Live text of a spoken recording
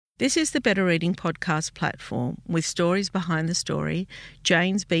This is the Better Reading podcast platform with stories behind the story,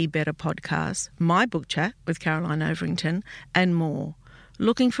 Jane's Be Better podcast, my book chat with Caroline Overington, and more.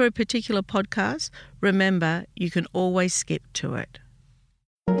 Looking for a particular podcast? Remember, you can always skip to it.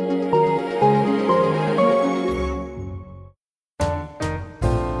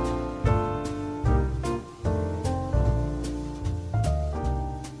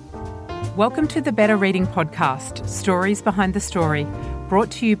 Welcome to the Better Reading podcast, Stories Behind the Story,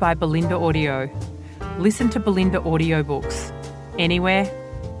 brought to you by Belinda Audio. Listen to Belinda audiobooks anywhere,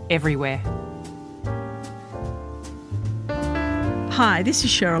 everywhere. Hi, this is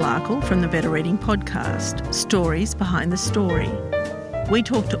Cheryl Arkle from the Better Reading podcast, Stories Behind the Story. We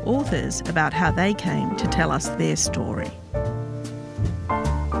talk to authors about how they came to tell us their story.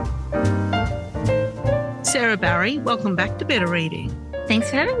 Sarah Barrie, welcome back to Better Reading. Thanks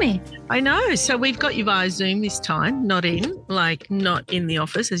for having me. I know. So we've got you via Zoom this time, not in the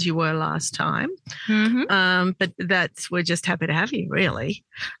office as you were last time. Mm-hmm. But we're just happy to have you, really.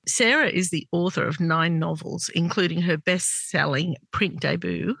 Sarah is the author of 9 novels, including her best-selling print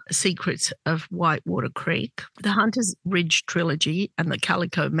debut, Secrets of Whitewater Creek, the Hunter's Ridge trilogy, and the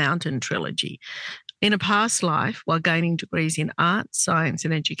Calico Mountain trilogy. In a past life, while gaining degrees in art, science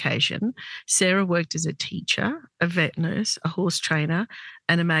and education, Sarah worked as a teacher, a vet nurse, a horse trainer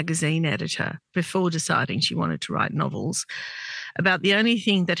and a magazine editor before deciding she wanted to write novels. About the only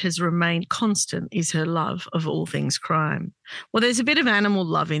thing that has remained constant is her love of all things crime. Well, there's a bit of animal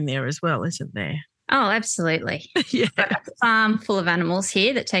love in there as well, isn't there? Oh, absolutely. Yeah. Got a farm full of animals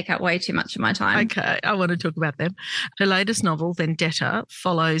here that take up way too much of my time. Okay, I want to talk about them. Her latest novel, Vendetta,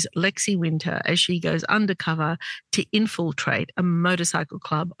 follows Lexi Winter as she goes undercover to infiltrate a motorcycle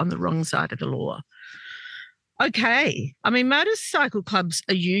club on the wrong side of the law. Okay. I mean, motorcycle clubs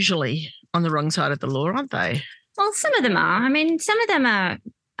are usually on the wrong side of the law, aren't they? Well, some of them are. I mean, some of them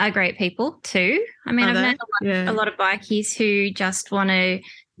are great people too. I mean, I've known a lot of bikies who just want to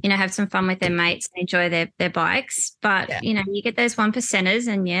have some fun with their mates and enjoy their bikes. But, you get those 1%ers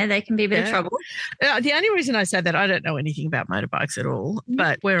and, they can be a bit of trouble. The only reason I say that, I don't know anything about motorbikes at all, Mm-hmm.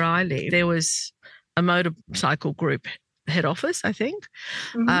 but where I live, there was a motorcycle group head office, I think,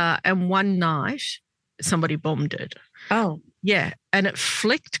 Mm-hmm. and one night somebody bombed it. Oh. Yeah, and it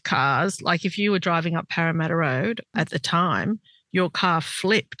flicked cars. Like if you were driving up Parramatta Road at the time, your car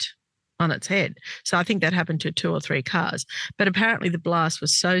flipped on its head. So I think that happened to 2 or 3 cars. But apparently the blast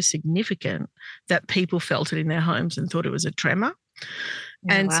was so significant that people felt it in their homes and thought it was a tremor.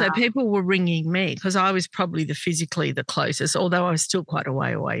 And so people were ringing me because I was probably physically the closest, although I was still quite a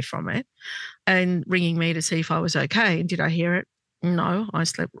way away from it, and ringing me to see if I was okay. And did I hear it? No, I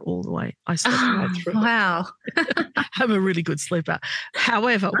slept all the way. I slept right through. Wow. I'm a really good sleeper.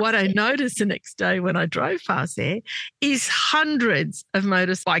 However, what I noticed the next day when I drove past there is hundreds of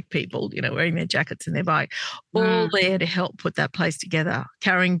motorbike people, wearing their jackets and their bike, all there to help put that place together,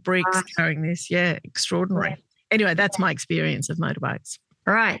 carrying bricks, carrying this. Yeah, extraordinary. Yeah. Anyway, that's my experience of motorbikes.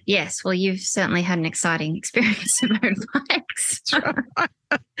 Right. Yes. Well, you've certainly had an exciting experience with motorbikes.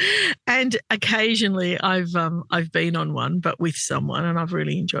 And occasionally I've been on one, but with someone, and I've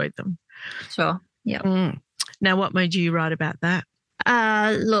really enjoyed them. Sure. Yeah. Now, what made you write about that?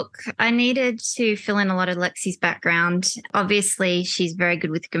 Look, I needed to fill in a lot of Lexi's background. Obviously, she's very good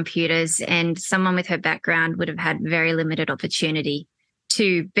with computers, and someone with her background would have had very limited opportunity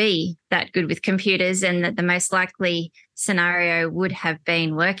to be that good with computers, and that the most likely scenario would have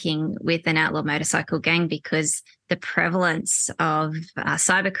been working with an outlaw motorcycle gang because the prevalence of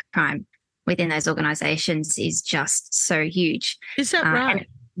cybercrime within those organisations is just so huge. Is that right?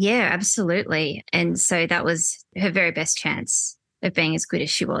 Yeah, absolutely. And so that was her very best chance of being as good as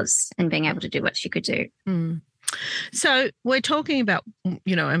she was and being able to do what she could do. So we're talking about,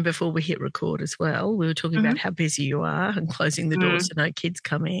 and before we hit record as well, we were talking about how busy you are and closing the doors so no kids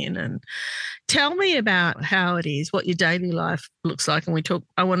come in. And tell me about how it is, what your daily life looks like. And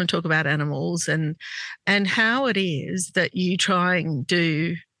I want to talk about animals and how it is that you try and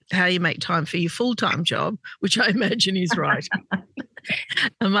do, how you make time for your full-time job, which I imagine is right,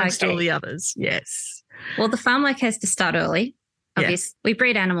 amongst all the others. Yes. Well, the farm work has to start early. Obviously, we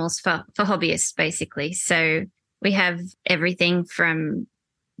breed animals for hobbyists, basically. So we have everything from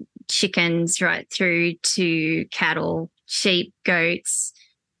chickens right through to cattle, sheep, goats,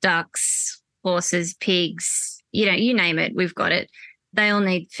 ducks, horses, pigs, you name it, we've got it. They all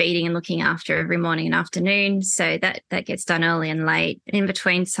need feeding and looking after every morning and afternoon. So that gets done early and late. In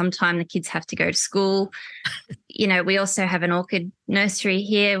between, sometime the kids have to go to school. We also have an orchid nursery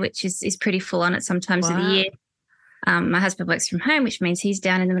here, which is pretty full on at some times of the year. My husband works from home, which means he's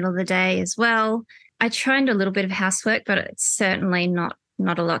down in the middle of the day as well. I try and do a little bit of housework, but it's certainly not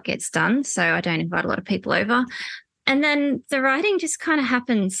not a lot gets done. So I don't invite a lot of people over. And then the writing just kind of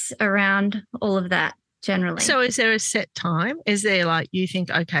happens around all of that generally. So is there a set time? Is there like you think,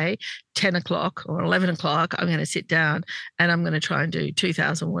 okay, 10 o'clock or 11 o'clock, I'm going to sit down and I'm going to try and do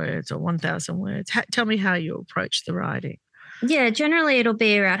 2,000 words or 1,000 words? Tell me how you approach the writing. Yeah, generally it'll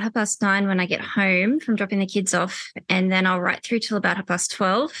be around 9:30 when I get home from dropping the kids off, and then I'll write through till about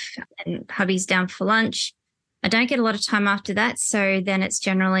 12:30 and hubby's down for lunch. I don't get a lot of time after that, so then it's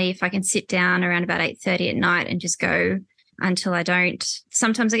generally if I can sit down around about 8:30 at night and just go until I don't.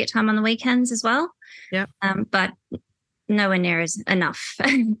 Sometimes I get time on the weekends as well. Yeah. But nowhere near is enough,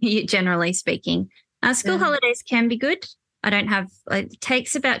 generally speaking. School holidays can be good. I don't have, it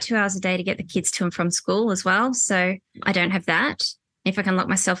takes about 2 hours a day to get the kids to and from school as well. So I don't have that. If I can lock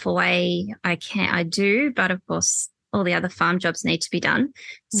myself away, I do. But of course, all the other farm jobs need to be done.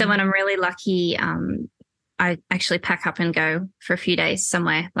 So when I'm really lucky, I actually pack up and go for a few days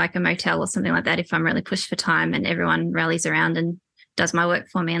somewhere like a motel or something like that if I'm really pushed for time and everyone rallies around and does my work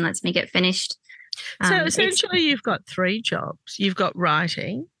for me and lets me get finished. So essentially you've got 3 jobs. You've got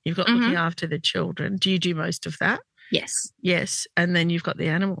writing, you've got looking after the children. Do you do most of that? Yes. Yes. And then you've got the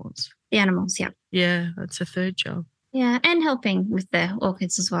animals. The animals, yeah. Yeah, that's a 3rd job. Yeah, and helping with the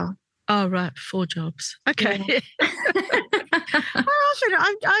orchids as well. Oh, right, 4 jobs. Okay. Yeah.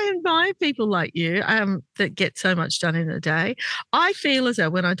 I admire people like you that get so much done in a day. I feel as though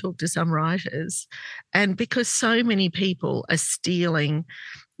when I talk to some writers, and because so many people are stealing,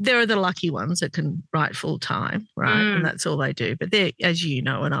 there are the lucky ones that can write full time, right? And that's all they do. But they're, as you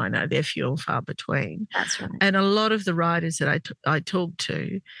know and I know, they're few and far between. That's right. And a lot of the writers that I talk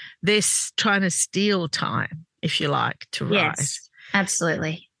to, they're trying to steal time, if you like, to write. Yes,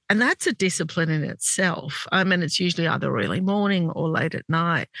 absolutely. And that's a discipline in itself. I mean, it's usually either early morning or late at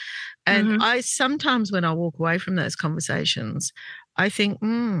night. And I sometimes when I walk away from those conversations, I think,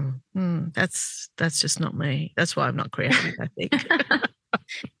 that's just not me. That's why I'm not creative, I think.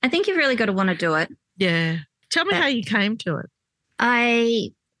 I think you've really got to want to do it. Yeah. Tell me how you came to it.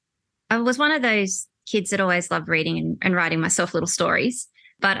 I was one of those kids that always loved reading and writing myself little stories.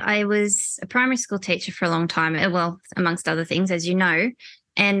 But I was a primary school teacher for a long time, well, amongst other things, as you know.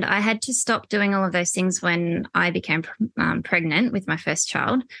 And I had to stop doing all of those things when I became pregnant with my first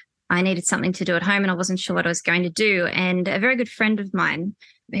child. I needed something to do at home and I wasn't sure what I was going to do. And a very good friend of mine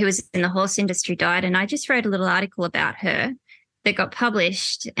who was in the horse industry died. And I just wrote a little article about her that got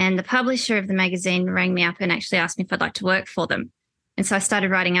published. And the publisher of the magazine rang me up and actually asked me if I'd like to work for them. And so I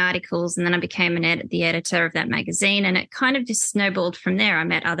started writing articles and then I became the editor of that magazine. And it kind of just snowballed from there. I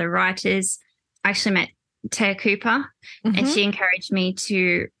met other writers. I actually met Taya Cooper, and she encouraged me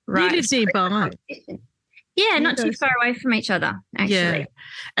to write. You lived nearby. Yeah, not too far away from each other, actually. Yeah.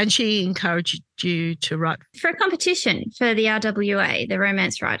 And she encouraged you to write? For a competition for the RWA, the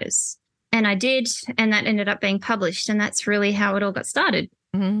Romance Writers. And I did, and that ended up being published, and that's really how it all got started.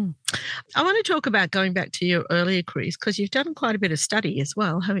 I want to talk about going back to your earlier careers because you've done quite a bit of study as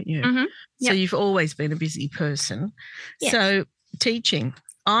well, haven't you? So you've always been a busy person. Yes. So teaching.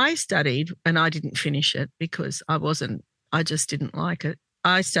 I studied and I didn't finish it because I just didn't like it.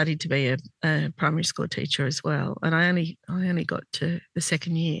 I studied to be a primary school teacher as well, and I only got to the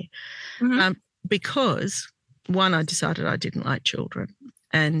 2nd year because, one, I decided I didn't like children.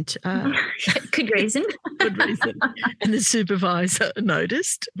 And good reason. Good reason. And the supervisor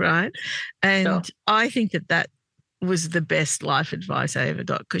noticed, right? And I think that was the best life advice I ever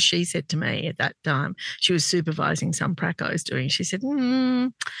got because she said to me at that time, she was supervising some prac I was doing. She said,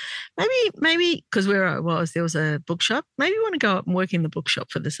 maybe, because where I was, there was a bookshop. Maybe you want to go up and work in the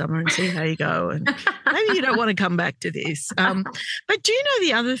bookshop for the summer and see how you go. And maybe you don't want to come back to this. But do you know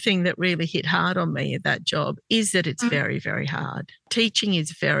the other thing that really hit hard on me at that job is that it's very, very hard. Teaching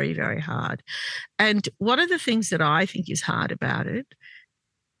is very, very hard. And one of the things that I think is hard about it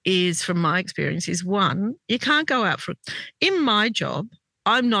is, from my experience, is one, you can't go out in my job,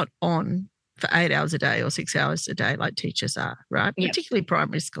 I'm not on for 8 hours a day or 6 hours a day like teachers are, right? Yep. Particularly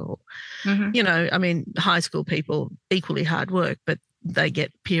primary school. You know, I mean, high school people, equally hard work, but they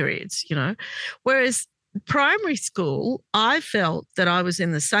get periods, you know. Whereas primary school, I felt that I was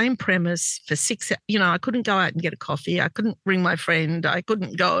in the same premise for 6 hours. You know, I couldn't go out and get a coffee. I couldn't ring my friend. I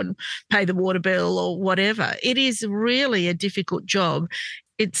couldn't go and pay the water bill or whatever. It is really a difficult job.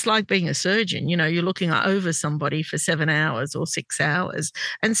 It's like being a surgeon, you know, you're looking over somebody for 7 hours or 6 hours.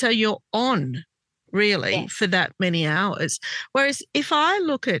 And so you're on really for that many hours. Whereas if I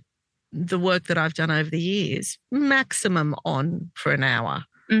look at the work that I've done over the years, maximum on for an hour,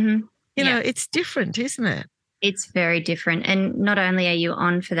 you know, it's different, isn't it? It's very different. And not only are you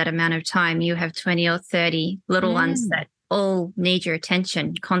on for that amount of time, you have 20 or 30 little ones that all need your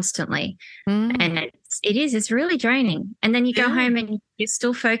attention constantly. And it's really draining. And then you go home and you're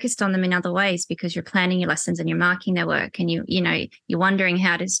still focused on them in other ways because you're planning your lessons and you're marking their work, and you're wondering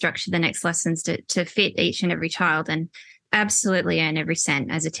how to structure the next lessons to fit each and every child. And absolutely earn every cent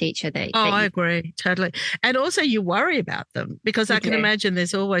as a teacher. I agree, totally. And also you worry about them, because I can imagine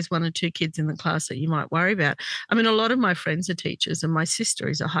there's always one or two kids in the class that you might worry about. I mean, a lot of my friends are teachers, and my sister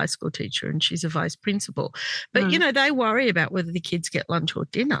is a high school teacher and she's a vice principal. But, they worry about whether the kids get lunch or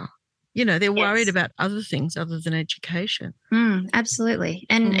dinner. They're worried about other things other than education. Absolutely.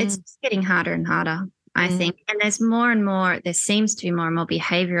 And it's getting harder and harder, I think. And there seems to be more and more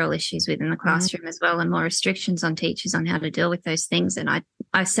behavioural issues within the classroom as well, and more restrictions on teachers on how to deal with those things. And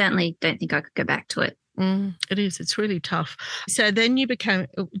I certainly don't think I could go back to it. It is. It's really tough. So then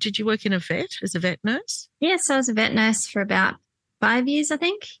did you work in a vet as a vet nurse? Yes, I was a vet nurse for about 5 years, I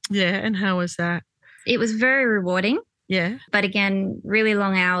think. Yeah. And how was that? It was very rewarding. Yeah. But again, really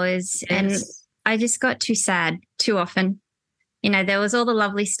long hours. Yes. And I just got too sad too often. There was all the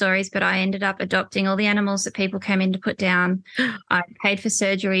lovely stories, but I ended up adopting all the animals that people came in to put down. I paid for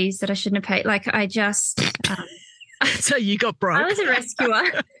surgeries that I shouldn't have paid. Like, I just... So you got broke. I was a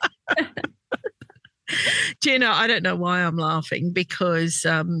rescuer. Gina, I don't know why I'm laughing, because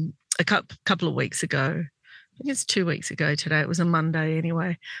a couple of weeks ago, I think it's 2 weeks ago today, it was a Monday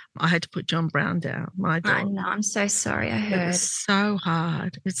anyway, I had to put John Brown down, my dog. I know, I'm so sorry, I heard. It's so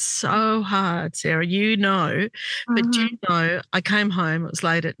hard. It's so hard, Sarah, but I came home, it was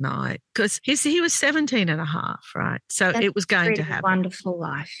late at night, because he was 17 and a half, right? So it was going to happen. Wonderful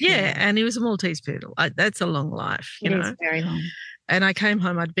life. Yeah, and he was a Maltese poodle. That's a long life, It is very long. And I came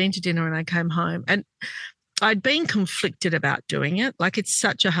home, I'd been to dinner and I came home, and I'd been conflicted about doing it. Like, it's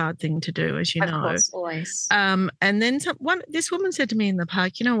such a hard thing to do, as you know. Of course, always. And then this woman said to me in the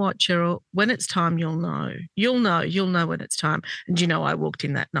park, "You know what, Cheryl, when it's time, you'll know. You'll know when it's time." And, I walked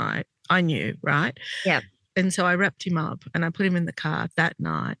in that night. I knew, right? Yeah. And so I wrapped him up and I put him in the car that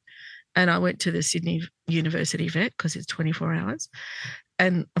night. And I went to the Sydney University vet, because it's 24 hours.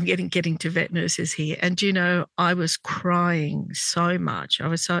 And I'm getting to vet nurses here. And, I was crying so much.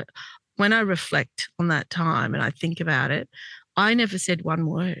 When I reflect on that time and I think about it, I never said one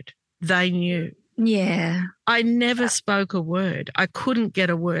word. They knew. Yeah. I never spoke a word. I couldn't get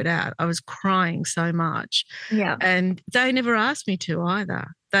a word out. I was crying so much. Yeah. And they never asked me to either.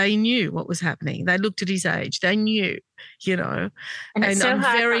 They knew what was happening. They looked at his age. They knew, And it's so I'm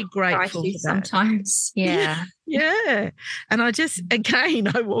hard very grateful for that. Sometimes. Yeah. Yeah. And I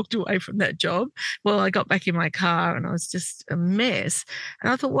walked away from that job. Well, I got back in my car and I was just a mess.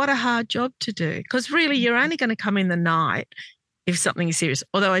 And I thought, what a hard job to do. Because really, you're only going to come in the night if something is serious.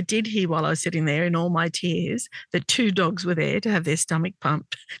 Although I did hear while I was sitting there in all my tears that 2 dogs were there to have their stomach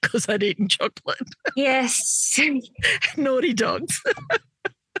pumped because I'd eaten chocolate. Yes. Naughty dogs.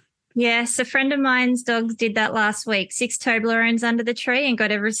 Yes, a friend of mine's dogs did that last week. 6 Toblerones under the tree and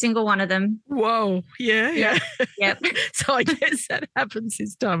got every single one of them. Whoa, yeah. Yep. So I guess that happens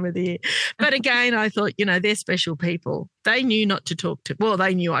this time of the year. But again, I thought, they're special people. They knew not to talk to. Well,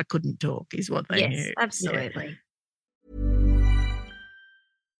 they knew I couldn't talk is what they knew. Yes, absolutely. Yeah.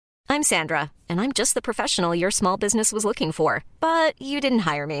 I'm Sandra, and I'm just the professional your small business was looking for. But you didn't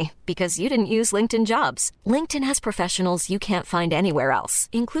hire me because you didn't use LinkedIn Jobs. LinkedIn has professionals you can't find anywhere else,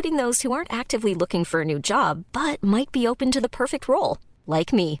 including those who aren't actively looking for a new job, but might be open to the perfect role,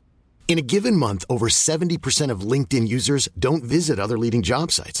 like me. In a given month, over 70% of LinkedIn users don't visit other leading job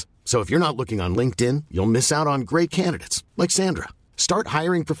sites. So if you're not looking on LinkedIn, you'll miss out on great candidates like Sandra. Start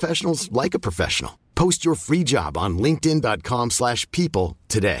hiring professionals like a professional. Post your free job on linkedin.com/people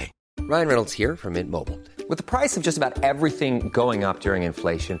today. Ryan Reynolds here from Mint Mobile. With the price of just about everything going up during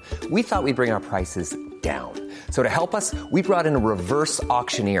inflation, we thought we'd bring our prices down. So to help us, we brought in a reverse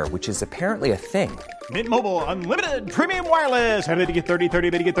auctioneer, which is apparently a thing. Mint Mobile Unlimited Premium Wireless. How to get 30,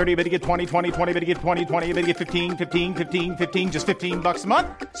 30, bit to get 30, bit to get 20, 20, 20, bit to get 20, 20, bit to get 15, 15, 15, 15, just $15 a month?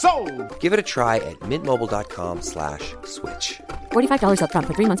 Sold! Give it a try at mintmobile.com/switch. $45 up front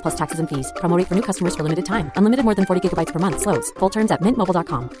for 3 months plus taxes and fees. Promo rate for new customers for limited time. Unlimited more than 40 gigabytes per month. Slows full terms at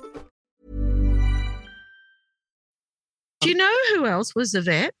mintmobile.com. Do you know who else was a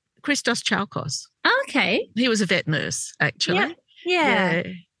vet? Christos Chalkos. Okay. He was a vet nurse, actually. Yep. Yeah.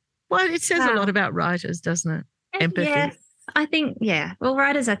 Well, it says a lot about writers, doesn't it? Empathy. Yes, I think, yeah. Well,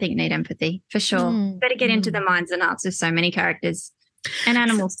 writers, I think, need empathy for sure. Better get into the minds and hearts of so many characters. And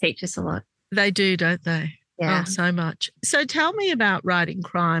animals teach us a lot. They do, don't they? Yeah. Oh, so much. So tell me about writing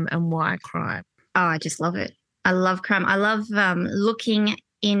crime and why crime. Oh, I just love it. I love crime. I love looking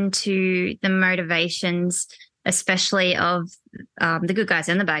into the motivations, especially of the good guys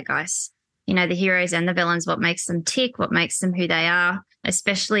and the bad guys. the heroes and the villains, what makes them tick, what makes them who they are.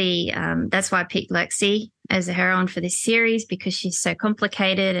 Especially that's why I picked Lexi as a heroine for this series, because she's so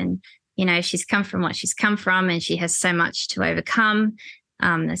complicated and, she's come from what she's come from and she has so much to overcome.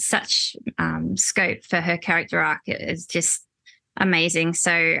 There's such scope for her character arc. It is just amazing.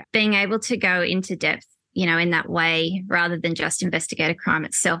 So being able to go into depth, in that way, rather than just investigate a crime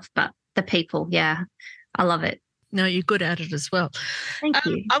itself, but the people, I love it. No, you're good at it as well. Thank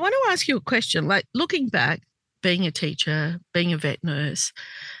you. I want to ask you a question. Like, looking back, being a teacher, being a vet nurse,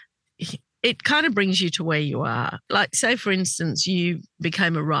 it kind of brings you to where you are. Like, say, for instance, you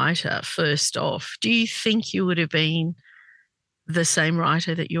became a writer first off. Do you think you would have been the same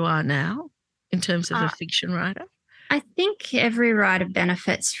writer that you are now in terms of a fiction writer? I think every writer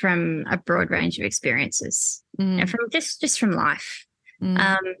benefits from a broad range of experiences and from just from life.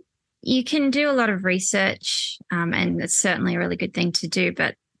 You can do a lot of research, and it's certainly a really good thing to do,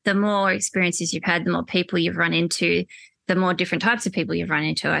 but the more experiences you've had, the more people you've run into, the more different types of people you've run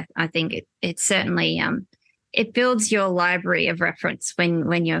into. I think it certainly it builds your library of reference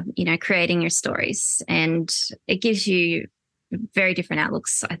when you're creating your stories, and it gives you very different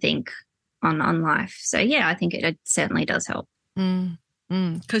outlooks, I think, on life. So I think it certainly does help.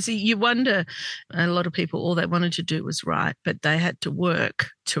 Because you wonder, a lot of people, all they wanted to do was write, but they had to work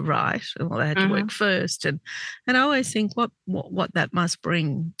to write, or they had to work first. And I always think what that must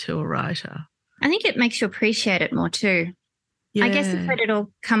bring to a writer. I think it makes you appreciate it more too. Yeah. I guess if it had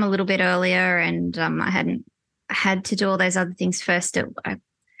all come a little bit earlier and I hadn't had to do all those other things first,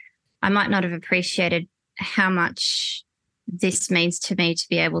 I might not have appreciated how much this means to me to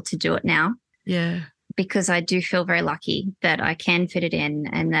be able to do it now. Yeah. Because I do feel very lucky that I can fit it in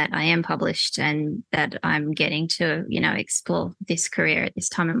and that I am published and that I'm getting to, explore this career at this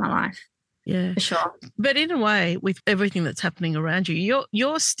time in my life. Yeah. For sure. But in a way, with everything that's happening around you,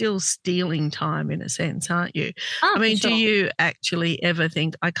 you're still stealing time in a sense, aren't you? Oh, I mean, for sure. Do you actually ever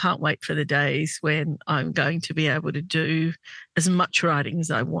think, I can't wait for the days when I'm going to be able to do as much writing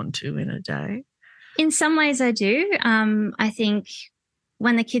as I want to in a day? In some ways I do. I think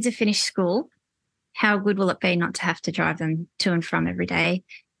when the kids have finished school, how good will it be not to have to drive them to and from every day?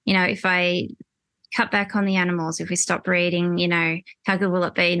 If I cut back on the animals, if we stop breeding, how good will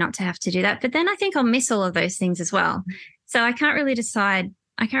it be not to have to do that? But then I think I'll miss all of those things as well. So I can't really decide.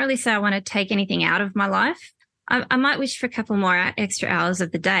 I can't really say I want to take anything out of my life. I might wish for a couple more extra hours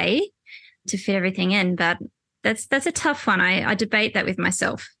of the day to fit everything in, but that's a tough one. I debate that with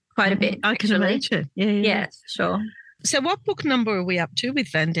myself quite a bit. I can imagine. Yeah, for sure. So what book number are we up to with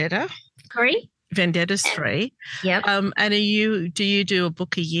Vendetta? 3. Vendetta's 3. Yep. And do you do a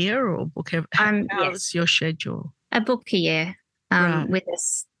book a year or a book every? How's yes. your schedule? A book a year, Right. with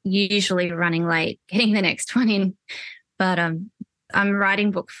us usually running late, getting the next one in. But I'm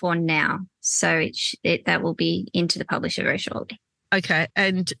writing book 4 now, so that will be into the publisher very shortly. Okay,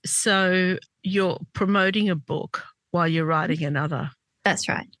 and so you're promoting a book while you're writing another. That's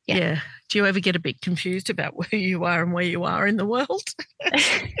right. Yeah. Do you ever get a bit confused about where you are and where you are in the world?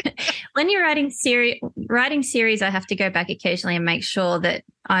 When you're writing series, I have to go back occasionally and make sure that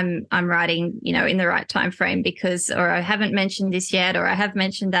I'm writing, in the right time frame or I haven't mentioned this yet, or I have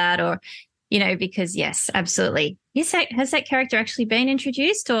mentioned that, or, because yes, absolutely. Has that character actually been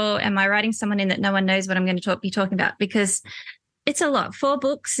introduced, or am I writing someone in that no one knows what I'm going to be talking about? Because it's a lot. 4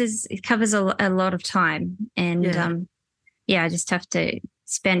 books it covers a lot of time, and I just have to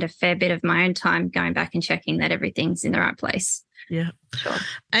spend a fair bit of my own time going back and checking that everything's in the right place. Yeah. Sure.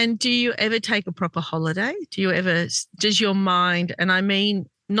 And do you ever take a proper holiday? Does your mind, and I mean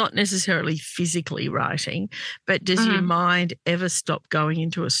not necessarily physically writing, but does your mind ever stop going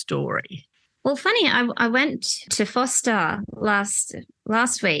into a story? Well, funny, I went to Foster last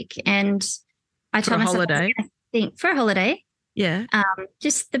week, and I told myself holiday? For a holiday. Yeah.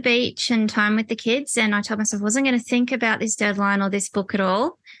 Just the beach and time with the kids. And I told myself I wasn't going to think about this deadline or this book at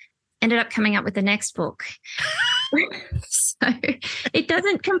all. Ended up coming up with the next book. So it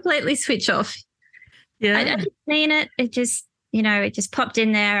doesn't completely switch off. Yeah. I didn't mean it. It just, it just popped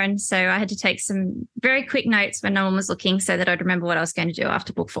in there. And so I had to take some very quick notes when no one was looking so that I'd remember what I was going to do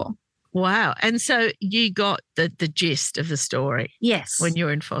after book 4. Wow. And so you got the gist of the story. Yes. When you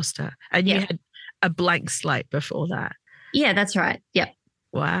were in Foster. And you had a blank slate before that. Yeah, that's right. Yep.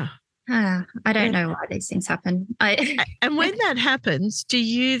 Wow. I don't know why these things happen. And when that happens, do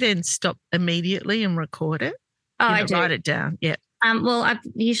you then stop immediately and record it? Oh, I do. Write it down. Yeah. Well,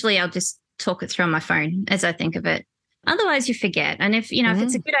 I'll just talk it through on my phone as I think of it. Otherwise, you forget. And if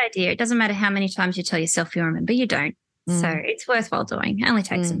it's a good idea, it doesn't matter how many times you tell yourself you'll remember, you don't. So it's worthwhile doing. It only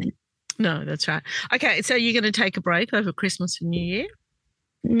takes a minute. No, that's right. Okay, so you're going to take a break over Christmas and New Year?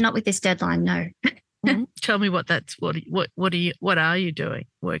 Not with this deadline, no. Tell me what are you doing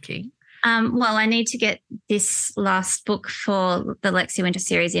working? Well, I need to get this last book for the Lexi Winter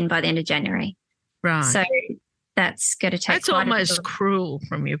series in by the end of January. Right. So that's going to take. That's almost cruel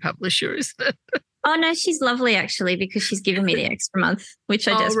from your publisher, isn't it? Oh no, she's lovely actually, because she's given me the extra month, which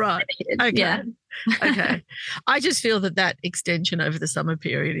I just needed. Okay. Yeah. Okay. I just feel that extension over the summer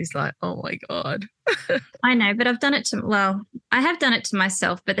period is like, oh my God. I know, but I have done it to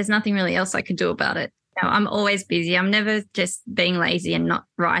myself, but there's nothing really else I could do about it. You know, I'm always busy. I'm never just being lazy and not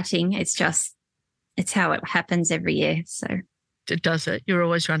writing. It's how it happens every year. So does it? You're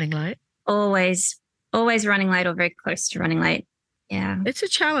always running late? Always running late or very close to running late. Yeah. It's a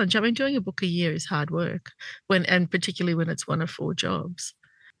challenge. I mean, doing a book a year is hard work, and particularly when it's one of 4 jobs.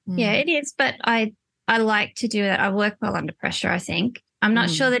 Yeah, it is. But I like to do that. I work well under pressure, I think. I'm not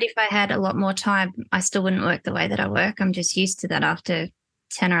sure that if I had a lot more time, I still wouldn't work the way that I work. I'm just used to that after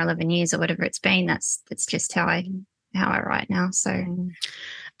 10 or 11 years or whatever it's been. That's just how I write now. So,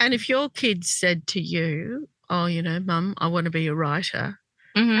 and if your kids said to you, oh, you know, Mum, I want to be a writer,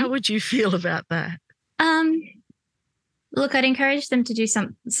 how would you feel about that? Look, I'd encourage them to do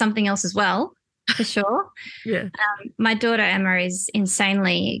something else as well, for sure. Yeah. My daughter Emma is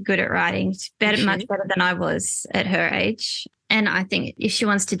insanely good at writing. She's much better than I was at her age. And I think if she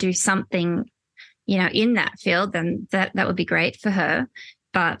wants to do something, you know, in that field, then that would be great for her.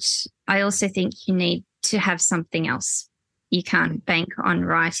 But I also think you need to have something else. You can't bank on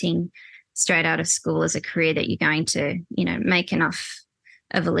writing straight out of school as a career that you're going to, you know, make enough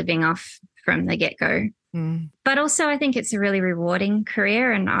of a living off from the get-go. But also I think it's a really rewarding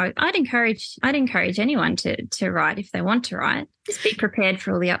career, and I'd encourage anyone to write if they want to write. Just be prepared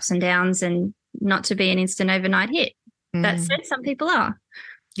for all the ups and downs and not to be an instant overnight hit. That said, some people are.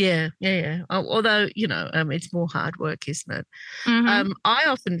 Yeah. Although, you know, it's more hard work, isn't it? I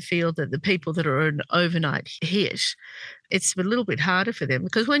often feel that the people that are an overnight hit, it's a little bit harder for them,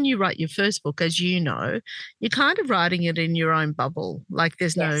 because when you write your first book, as you know, you're kind of writing it in your own bubble. Like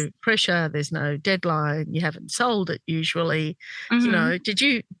there's no pressure, there's no deadline, you haven't sold it usually. You know,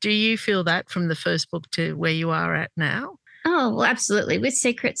 do you feel that from the first book to where you are at now? Oh, well, absolutely. With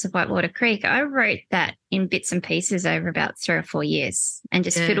Secrets of Whitewater Creek, I wrote that in bits and pieces over about 3 or 4 years and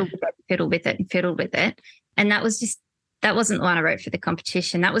just fiddled with it. And that wasn't the one I wrote for the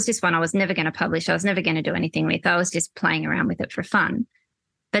competition. That was just one I was never going to publish. I was never going to do anything with. I was just playing around with it for fun.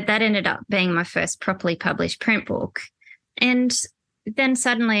 But that ended up being my first properly published print book. And then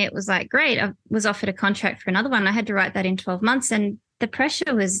suddenly it was like, great, I was offered a contract for another one. I had to write that in 12 months. And the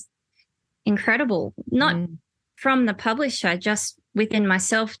pressure was incredible. Not from the publisher, just within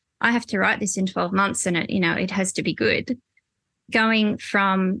myself. I have to write this in 12 months and it has to be good. Going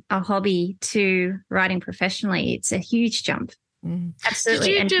from a hobby to writing professionally, it's a huge jump.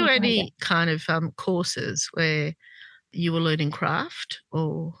 Absolutely. Did you do any kind of courses where you were learning craft,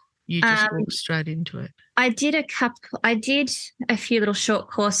 or you just walked straight into it? I did a few little short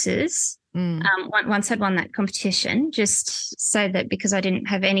courses once I'd won that competition, just so that, because I didn't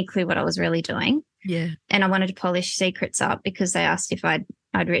have any clue what I was really doing. Yeah. And I wanted to polish Secrets up because they asked if I'd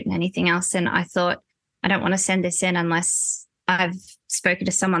written anything else. And I thought, I don't want to send this in unless I've spoken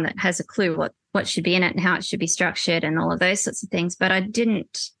to someone that has a clue what should be in it and how it should be structured and all of those sorts of things. But I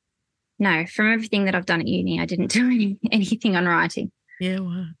didn't know. From everything that I've done at uni, I didn't do anything on writing. Yeah,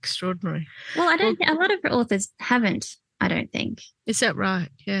 well, extraordinary. Well, a lot of authors haven't, I don't think. Is that right?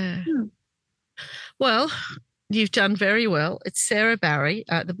 Yeah. Well, you've done very well. It's Sarah Barrie.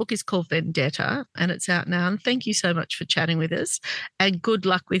 The book is called Vendetta and it's out now. And thank you so much for chatting with us, and good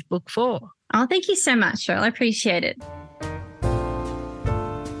luck with book 4. Oh, thank you so much, Cheryl. I appreciate it.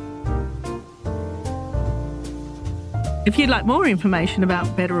 If you'd like more information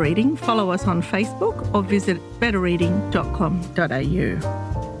about Better Reading, follow us on Facebook or visit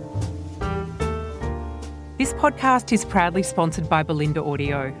betterreading.com.au. This podcast is proudly sponsored by Belinda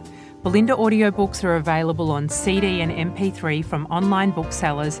Audio. Belinda audiobooks are available on CD and MP3 from online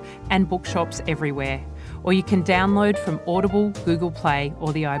booksellers and bookshops everywhere, or you can download from Audible, Google Play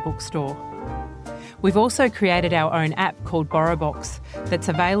or the iBook Store. We've also created our own app called BorrowBox that's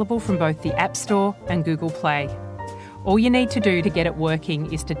available from both the App Store and Google Play. All you need to do to get it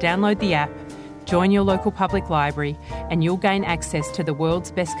working is to download the app, join your local public library, and you'll gain access to the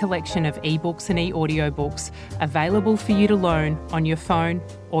world's best collection of ebooks and e-audiobooks available for you to loan on your phone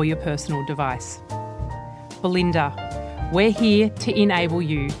or your personal device. Belinda, we're here to enable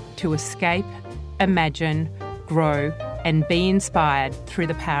you to escape, imagine, grow, and be inspired through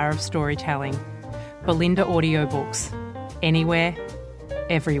the power of storytelling. Belinda Audiobooks. Anywhere,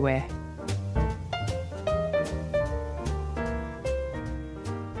 everywhere.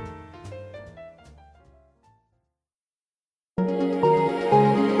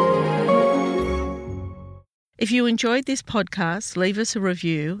 If you enjoyed this podcast, leave us a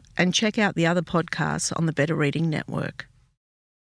review and check out the other podcasts on the Better Reading Network.